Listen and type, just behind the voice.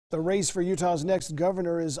The race for Utah's next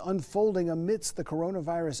governor is unfolding amidst the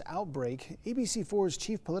coronavirus outbreak. ABC4's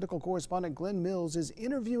chief political correspondent Glenn Mills is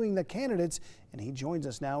interviewing the candidates, and he joins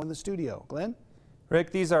us now in the studio. Glenn?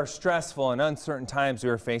 Rick, these are stressful and uncertain times we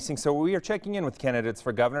are facing, so we are checking in with candidates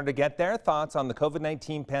for governor to get their thoughts on the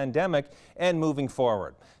COVID-19 pandemic and moving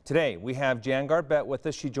forward. Today, we have Garbett with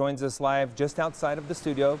us. She joins us live just outside of the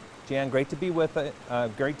studio. Jan, great to be with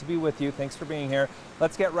you. Thanks for being here.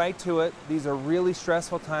 Let's get right to it. These are really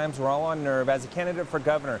stressful times. We're all on nerve. As a candidate for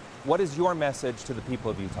governor, what is your message to the people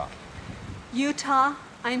of Utah? Utah,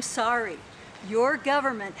 I'm sorry. Your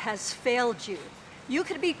government has failed you. You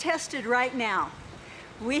could be tested right now.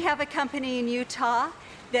 We have a company in Utah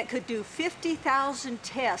that could do 50,000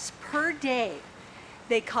 tests per day.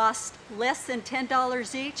 They cost less than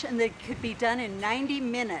 $10 each, and they could be done in 90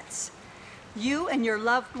 minutes. You and your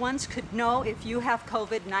loved ones could know if you have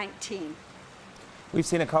COVID-19. We've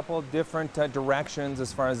seen a couple of different directions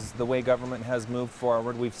as far as the way government has moved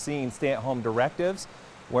forward. We've seen stay-at-home directives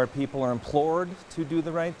where people are implored to do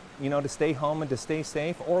the right, to stay home and to stay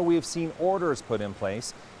safe, or we've seen orders put in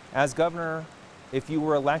place. As governor, if you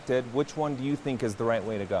were elected, which one do you think is the right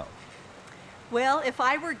way to go? Well, if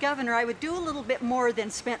I were governor, I would do a little bit more than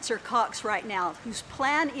Spencer Cox right now, whose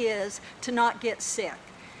plan is to not get sick.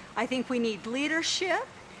 I think we need leadership,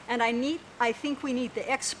 and I think we need the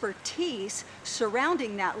expertise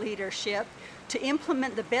surrounding that leadership to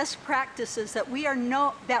implement the best practices that we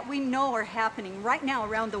know are happening right now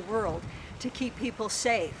around the world to keep people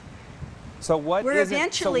safe. So what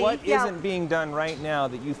isn't being done right now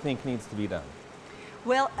that you think needs to be done?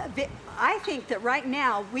 Well, I think that right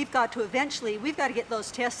now we've got to get those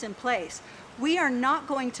tests in place. We are not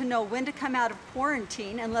going to know when to come out of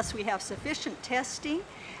quarantine unless we have sufficient testing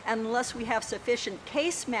and unless we have sufficient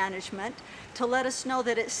case management to let us know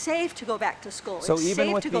that it's safe to go back to school. So it's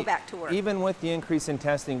safe to go back to work. Even with the increase in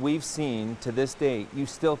testing we've seen to this date, you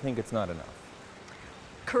still think it's not enough?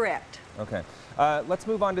 Correct. Okay. Let's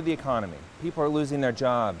move on to the economy. People are losing their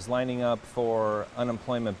jobs, lining up for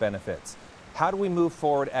unemployment benefits. How do we move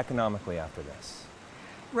forward economically after this?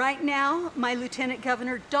 Right now, my Lieutenant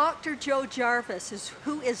Governor, Dr. Joe Jarvis,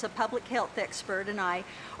 who is a public health expert, and I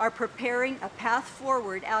are preparing a path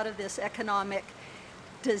forward out of this economic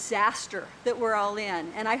disaster that we're all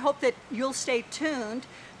in. And I hope that you'll stay tuned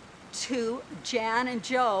to Jan and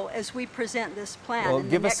Joe as we present this plan in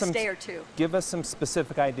the next day or two. Give us some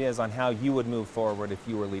specific ideas on how you would move forward if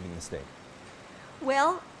you were leading the state.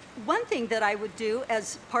 Well, one thing that I would do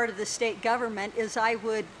as part of the state government is I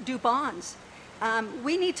would do bonds.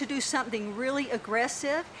 We need to do something really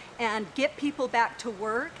aggressive and get people back to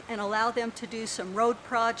work and allow them to do some road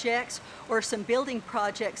projects or some building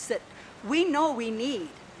projects that we know we need.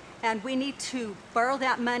 And we need to borrow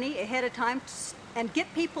that money ahead of time and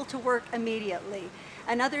get people to work immediately.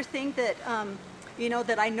 Another thing that,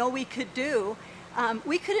 that I know we could do,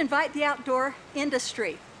 we could invite the outdoor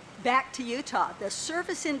industry back to Utah. The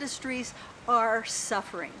service industries are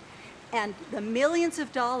suffering, and the millions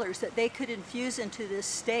of dollars that they could infuse into this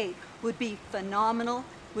state would be phenomenal,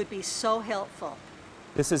 would be so helpful.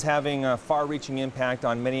 This is having a far-reaching impact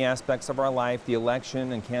on many aspects of our life, the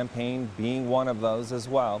election and campaign being one of those as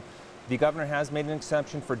well. The governor has made an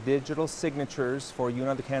exception for digital signatures for you and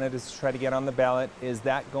other candidates to try to get on the ballot. Is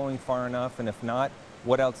that going far enough? And if not,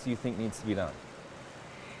 what else do you think needs to be done?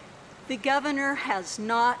 The governor has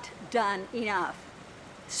not done enough.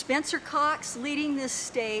 Spencer Cox leading this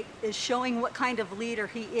state is showing what kind of leader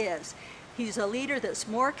he is. He's a leader that's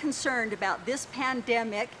more concerned about this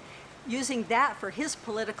pandemic, using that for his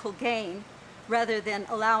political gain, rather than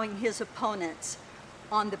allowing his opponents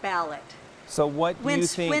on the ballot. So what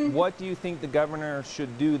do you think the governor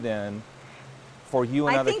should do then for you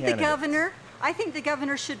and other candidates? I think the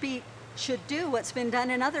governor should do what's been done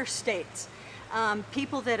in other states.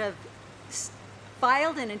 People that have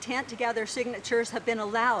filed an intent to gather signatures have been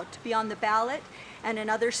allowed to be on the ballot, and in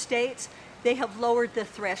other states they have lowered the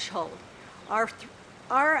threshold.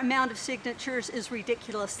 Our amount of signatures is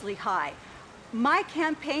ridiculously high. My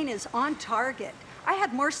campaign is on target. I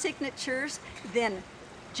had more signatures than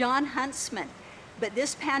John Huntsman, but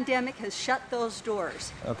this pandemic has shut those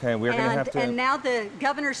doors. Okay, we're going to have to... And now the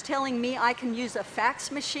governor's telling me I can use a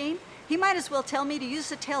fax machine. He might as well tell me to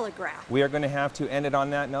use a telegraph. We are going to have to end it on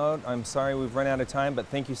that note. I'm sorry we've run out of time, but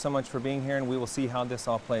thank you so much for being here, and we will see how this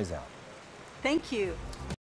all plays out. Thank you.